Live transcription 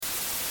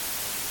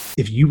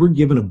if you were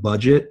given a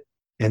budget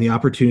and the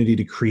opportunity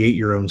to create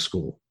your own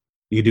school,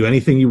 you can do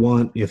anything you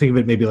want. You think of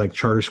it maybe like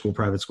charter school,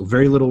 private school,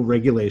 very little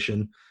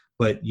regulation,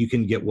 but you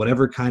can get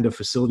whatever kind of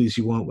facilities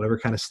you want, whatever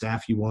kind of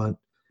staff you want.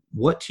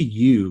 What to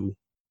you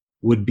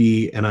would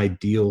be an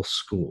ideal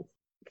school?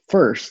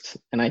 First,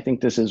 and I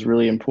think this is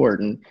really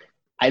important,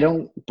 I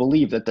don't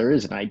believe that there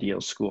is an ideal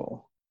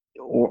school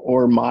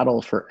or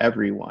model for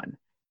everyone.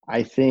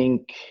 I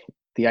think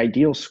the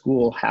ideal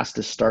school has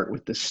to start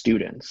with the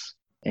students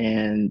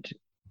and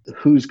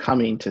who's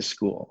coming to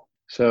school.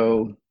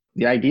 So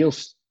the ideal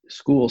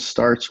school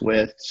starts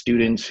with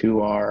students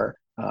who are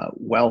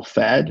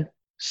well-fed,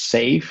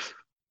 safe,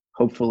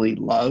 hopefully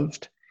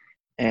loved,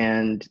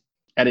 and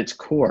at its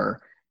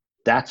core,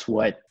 that's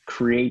what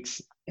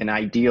creates an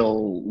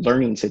ideal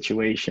learning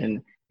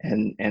situation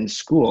and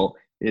school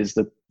is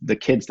the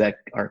kids that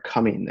are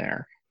coming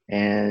there.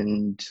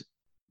 And,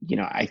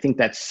 I think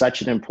that's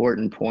such an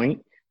important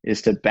point,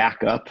 is to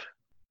back up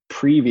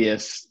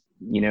previous,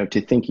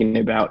 to thinking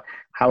about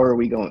how are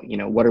we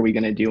going, what are we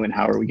going to do and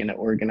how are we going to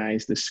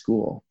organize the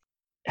school?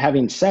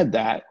 Having said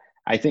that,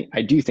 I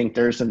do think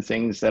there are some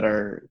things that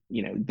are,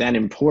 then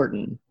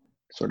important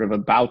sort of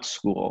about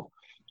school.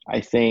 I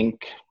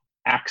think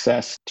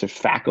access to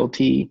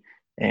faculty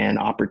and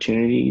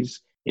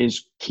opportunities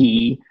is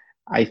key.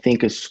 I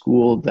think a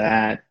school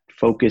that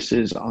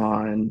focuses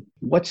on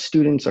what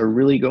students are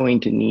really going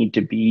to need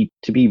to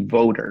be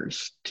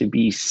voters, to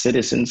be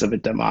citizens of a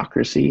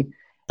democracy.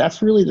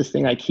 That's really the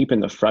thing I keep in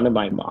the front of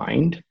my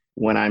mind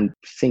when I'm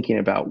thinking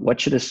about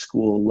what should a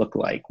school look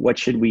like? What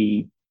should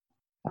we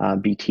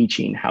be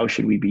teaching? How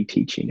should we be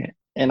teaching it?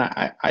 And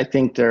I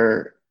think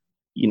there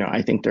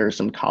are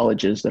some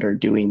colleges that are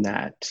doing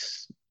that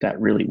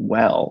really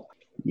well.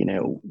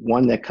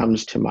 One that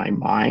comes to my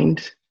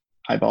mind,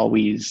 I've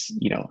always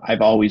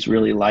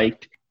really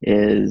liked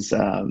is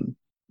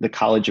the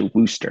College of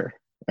Wooster.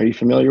 Are you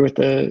familiar with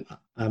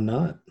I'm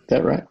not. Is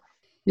that right?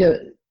 Yeah.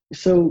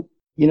 So,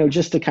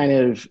 just to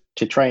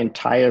try and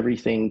tie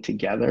everything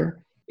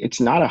together, it's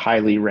not a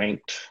highly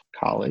ranked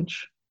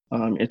college.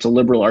 It's a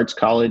liberal arts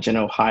college in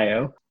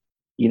Ohio.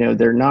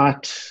 They're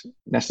not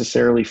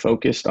necessarily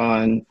focused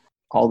on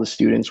all the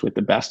students with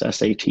the best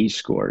SAT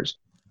scores.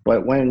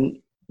 But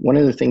one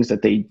of the things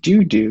that they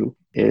do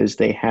is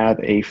they have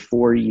a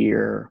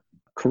 4-year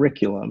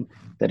curriculum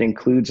that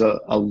includes a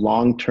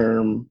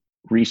long-term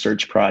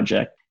research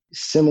project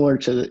similar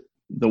to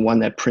the one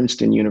that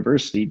Princeton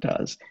University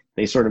does.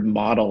 They sort of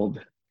modeled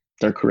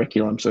their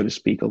curriculum, so to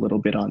speak, a little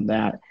bit on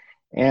that.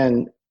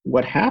 And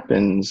what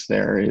happens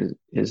there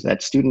is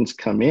that students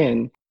come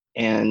in,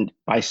 and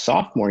by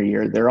sophomore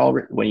year, they're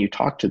already, when you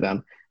talk to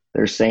them,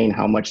 they're saying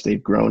how much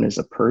they've grown as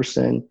a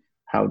person,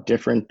 how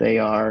different they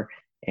are.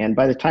 And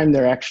by the time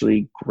they're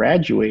actually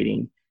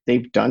graduating,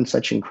 they've done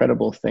such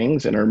incredible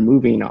things and are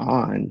moving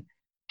on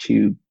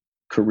to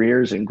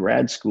careers in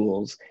grad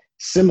schools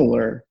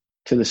similar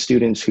to the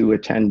students who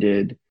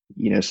attended,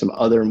 some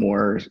other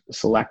more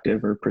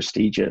selective or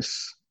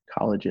prestigious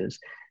colleges.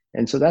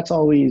 And so that's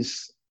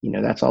always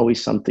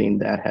something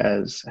that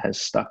has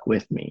stuck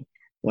with me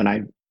when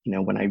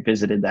I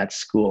visited that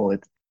school.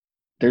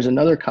 There's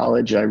another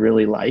college I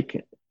really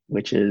like,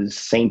 which is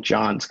St.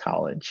 John's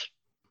College.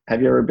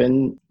 Have you ever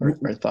been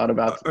or thought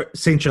about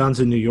St. John's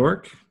in New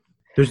York?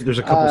 There's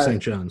a couple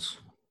St. John's.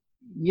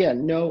 Yeah,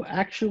 no,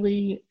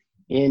 actually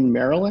in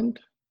Maryland.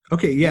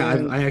 Okay, yeah,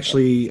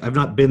 I've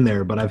not been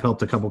there, but I've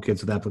helped a couple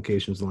kids with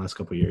applications in the last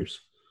couple of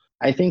years.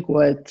 I think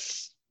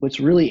what's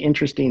really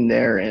interesting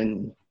there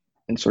and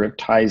sort of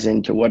ties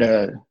into what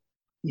a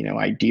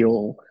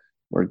ideal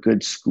or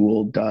good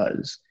school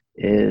does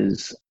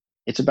is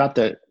it's about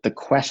the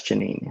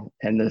questioning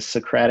and the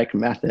Socratic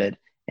method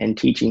and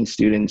teaching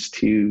students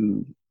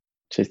to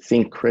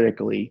think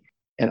critically,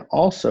 and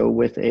also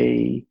with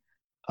a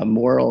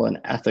moral and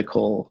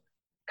ethical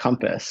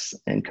compass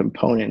and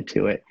component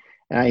to it.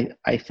 And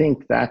I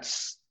think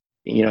that's,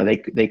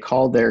 they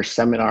call their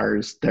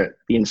seminars, the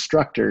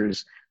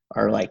instructors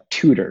are like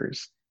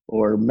tutors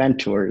or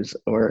mentors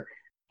or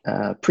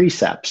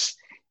precepts.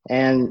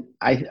 And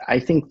I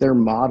think their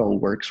model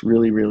works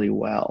really, really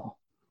well.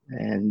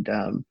 And,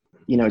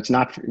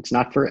 it's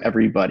not for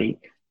everybody,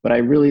 but I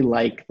really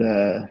like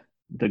the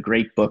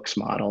great books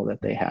model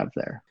that they have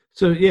there.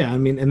 So, yeah, I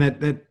mean, and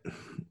that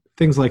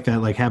things like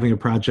that, like having a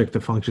project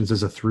that functions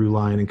as a through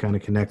line and kind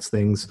of connects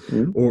things,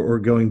 mm-hmm. or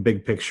going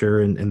big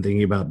picture and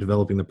thinking about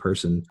developing the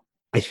person.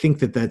 I think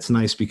that's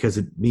nice because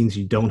it means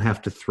you don't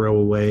have to throw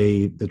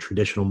away the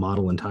traditional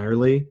model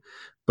entirely,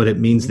 but it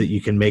means mm-hmm. that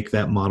you can make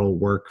that model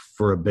work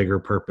for a bigger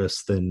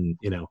purpose than,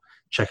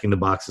 checking the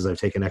boxes. I've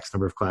taken X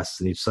number of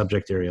classes in each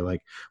subject area.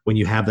 Like when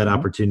you have that mm-hmm.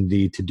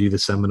 opportunity to do the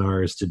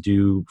seminars, to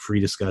do free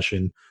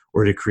discussion,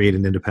 or to create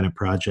an independent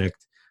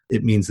project,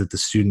 it means that the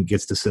student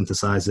gets to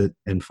synthesize it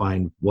and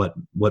find what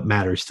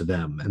matters to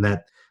them.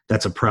 And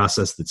that's a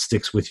process that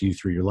sticks with you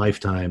through your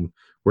lifetime.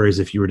 Whereas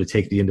if you were to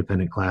take the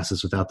independent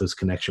classes without those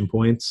connection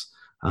points,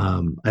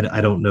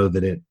 I don't know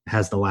that it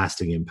has the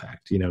lasting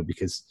impact,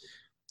 because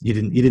you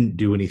didn't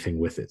do anything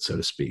with it, so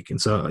to speak.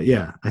 And so,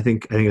 yeah, I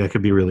think that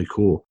could be really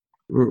cool.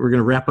 we're going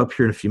to wrap up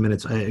here in a few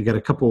minutes. I got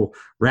a couple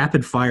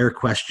rapid fire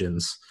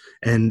questions,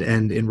 and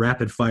in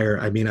rapid fire,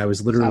 I mean, I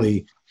was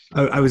literally,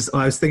 I was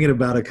thinking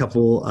about a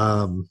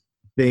couple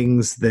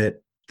things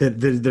that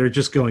are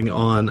just going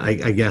on.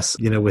 I guess,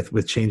 you know,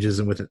 with changes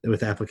and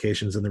with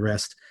applications and the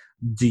rest.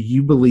 Do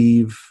you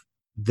believe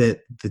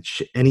that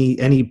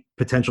any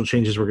potential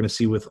changes we're going to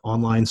see with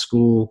online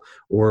school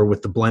or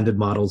with the blended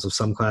models of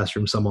some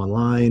classroom, some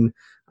online,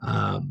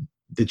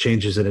 the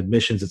changes in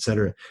admissions, et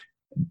cetera,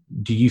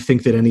 do you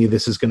think that any of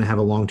this is going to have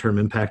a long-term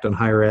impact on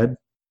higher ed?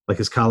 Like,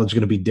 is college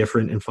going to be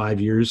different in 5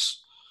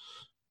 years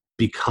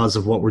because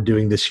of what we're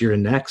doing this year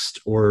and next?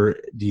 Or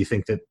do you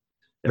think that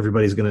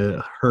everybody's going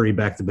to hurry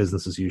back to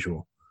business as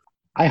usual?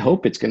 I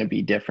hope it's going to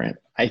be different.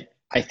 I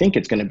think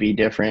it's going to be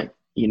different.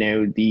 You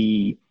know,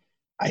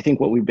 I think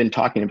what we've been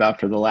talking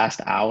about for the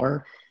last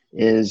hour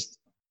is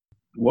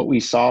what we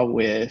saw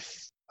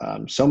with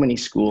so many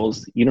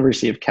schools,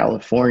 University of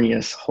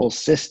California's whole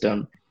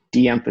system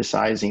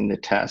de-emphasizing the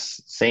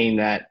tests, saying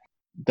that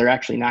they're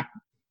actually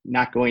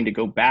not going to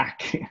go back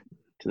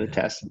to the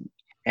tests.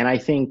 And I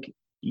think,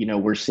 you know,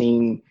 we're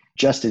seeing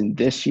just in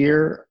this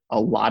year a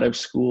lot of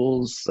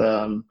schools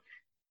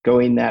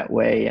going that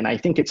way, and I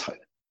think it's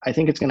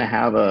going to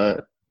have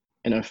an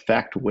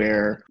effect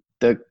where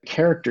the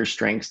character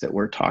strengths that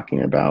we're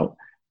talking about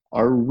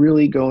are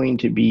really going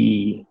to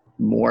be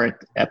more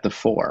at the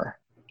fore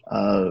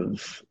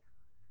of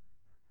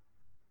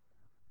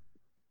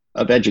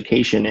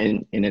education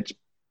in its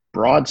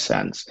broad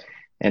sense.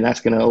 And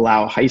that's going to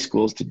allow high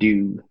schools to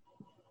do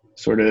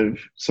sort of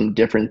some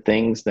different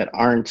things that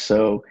aren't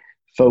so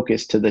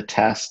focused to the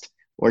test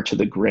or to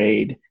the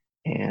grade.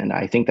 And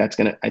I think that's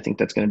going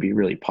to be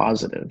really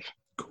positive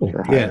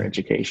for higher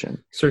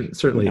education.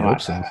 Certainly, you know,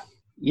 hope so.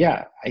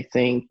 I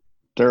think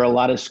there are a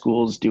lot of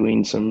schools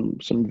doing some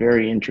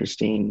very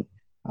interesting,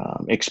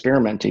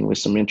 experimenting with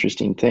some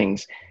interesting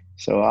things.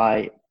 So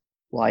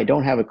while I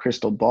don't have a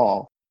crystal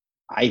ball,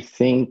 I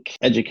think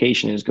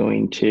education is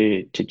going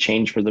to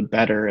change for the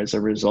better as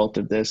a result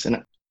of this.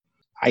 And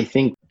I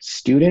think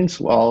students,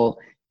 well,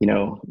 you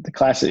know, the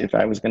class, if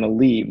I was going to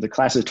leave, the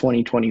class of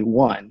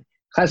 2021,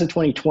 class of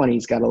 2020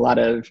 has got a lot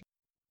of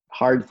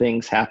hard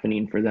things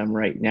happening for them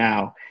right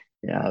now.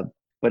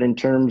 But in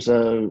terms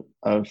of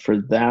for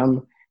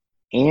them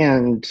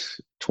and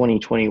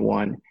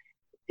 2021,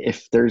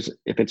 if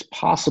it's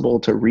possible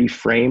to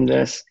reframe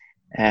this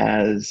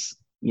as,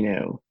 you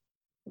know,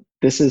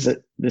 this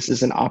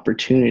is an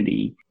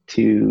opportunity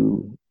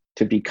to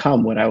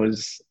become what I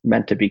was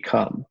meant to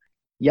become.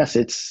 Yes,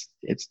 it's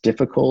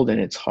difficult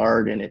and it's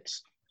hard and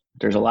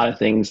there's a lot of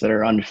things that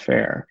are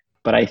unfair.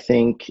 But I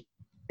think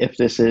if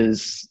this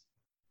is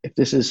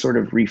sort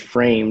of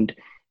reframed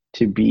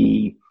to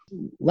be,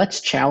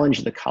 let's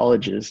challenge the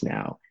colleges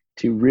now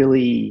to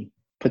really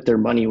put their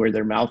money where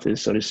their mouth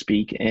is, so to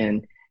speak,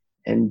 and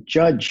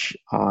judge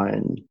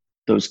on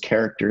those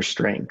character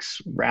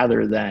strengths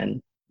rather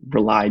than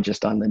rely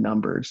just on the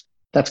numbers,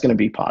 that's going to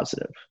be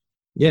positive.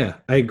 Yeah,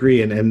 I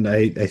agree. And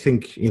I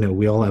think, you know,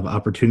 we all have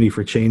opportunity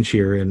for change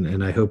here.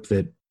 And I hope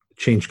that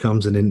change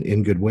comes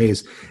in good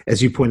ways.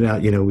 As you pointed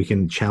out, you know, we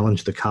can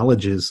challenge the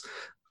colleges.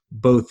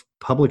 Both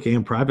public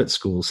and private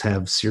schools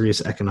have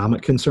serious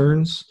economic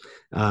concerns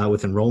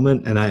with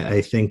enrollment. And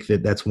I think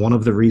that that's one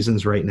of the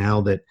reasons right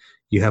now that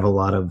you have a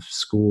lot of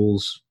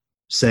schools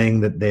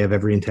saying that they have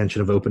every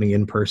intention of opening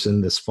in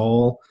person this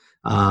fall,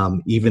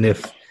 even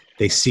if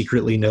they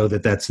secretly know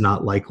that that's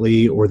not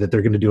likely, or that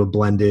they're going to do a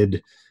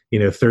blended, you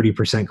know,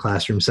 30%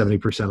 classroom,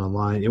 70%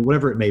 online,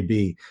 whatever it may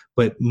be.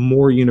 But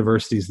more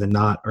universities than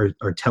not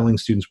are telling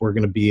students we're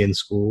going to be in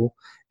school.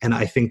 And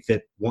I think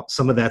that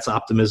some of that's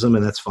optimism,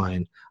 and that's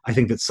fine. I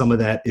think that some of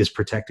that is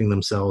protecting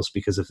themselves,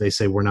 because if they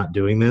say we're not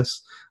doing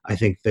this, I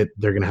think that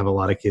they're going to have a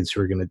lot of kids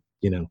who are going to,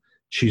 you know,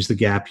 choose the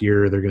gap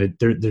year.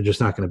 They're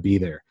just not going to be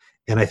there.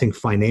 And I think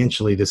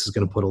financially, this is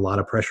going to put a lot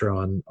of pressure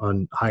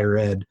on higher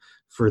ed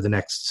for the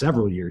next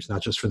several years,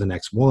 not just for the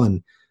next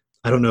one.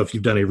 I don't know if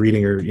you've done a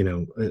reading or, you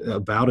know,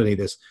 about any of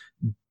this.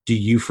 Do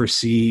you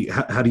foresee,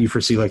 how do you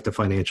foresee like the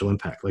financial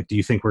impact? Like, do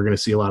you think we're going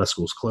to see a lot of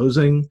schools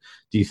closing?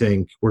 Do you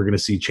think we're going to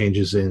see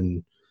changes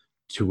in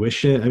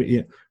tuition? I mean,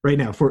 yeah, right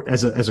now,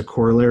 as a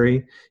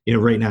corollary, you know,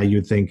 right now you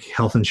would think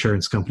health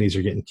insurance companies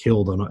are getting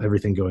killed on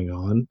everything going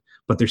on,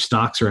 but their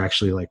stocks are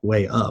actually like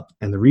way up.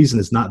 And the reason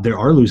is not, they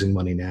are losing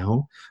money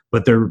now,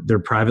 but they're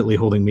privately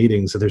holding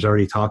meetings. So there's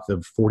already talk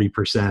of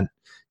 40%,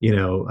 you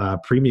know,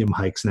 premium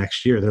hikes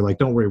next year. They're like,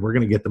 don't worry, we're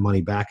going to get the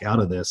money back out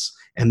of this.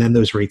 And then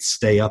those rates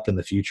stay up in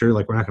the future.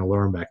 Like, we're not going to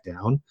lower them back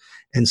down.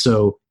 And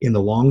so in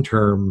the long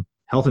term,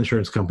 health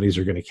insurance companies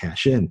are going to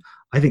cash in.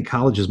 I think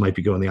colleges might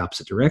be going the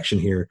opposite direction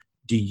here.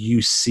 Do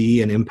you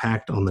see an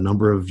impact on the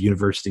number of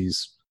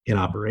universities in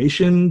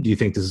operation? Do you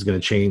think this is going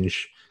to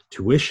change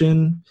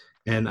tuition?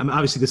 And I mean,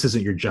 obviously this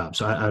isn't your job,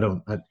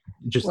 so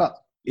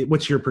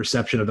what's your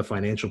perception of the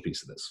financial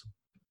piece of this?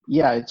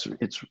 Yeah,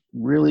 it's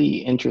really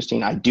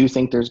interesting. I do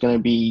think there's going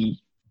to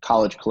be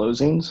college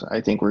closings.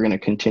 I think we're going to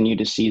continue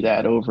to see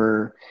that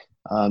over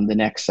the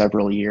next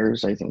several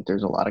years. I think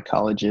there's a lot of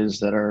colleges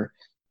that are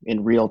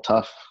in real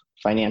tough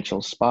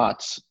financial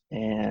spots.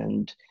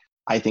 And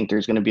I think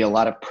there's going to be a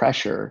lot of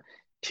pressure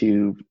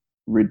to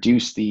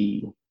reduce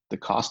the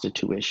cost of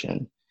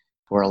tuition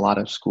for a lot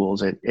of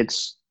schools.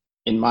 It's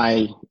in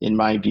my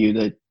view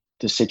that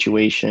the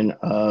situation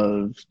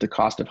of the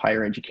cost of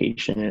higher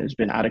education has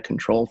been out of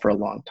control for a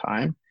long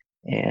time.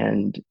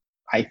 And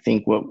I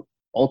think what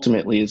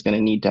ultimately is going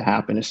to need to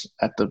happen is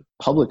at the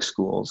public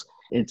schools,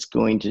 it's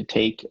going to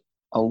take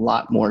a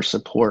lot more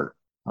support.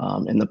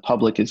 And the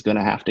public is going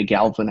to have to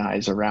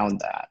galvanize around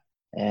that.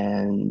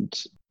 And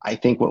I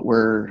think what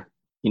we're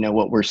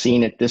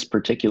seeing at this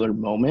particular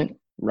moment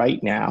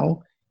right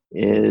now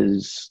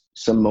is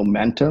some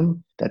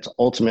momentum that's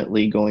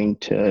ultimately going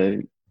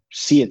to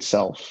see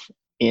itself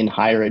in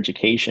higher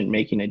education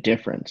making a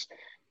difference.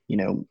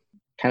 Kind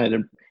of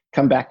to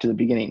come back to the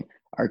beginning,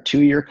 our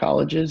 2-year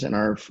colleges and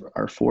our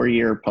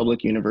 4-year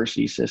public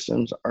university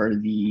systems are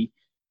the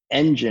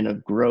engine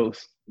of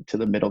growth to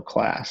the middle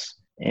class.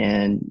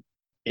 And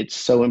it's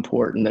so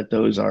important that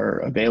those are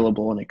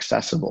available and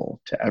accessible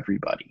to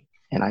everybody.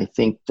 And I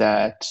think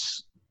that,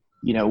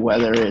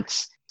 whether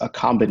it's a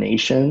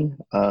combination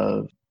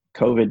of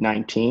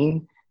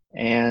COVID-19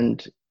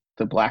 and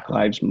the Black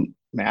Lives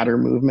Matter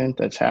movement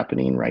that's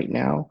happening right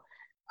now,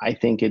 I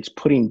think it's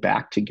putting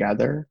back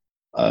together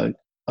a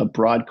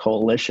broad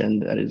coalition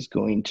that is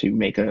going to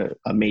make a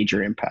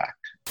major impact.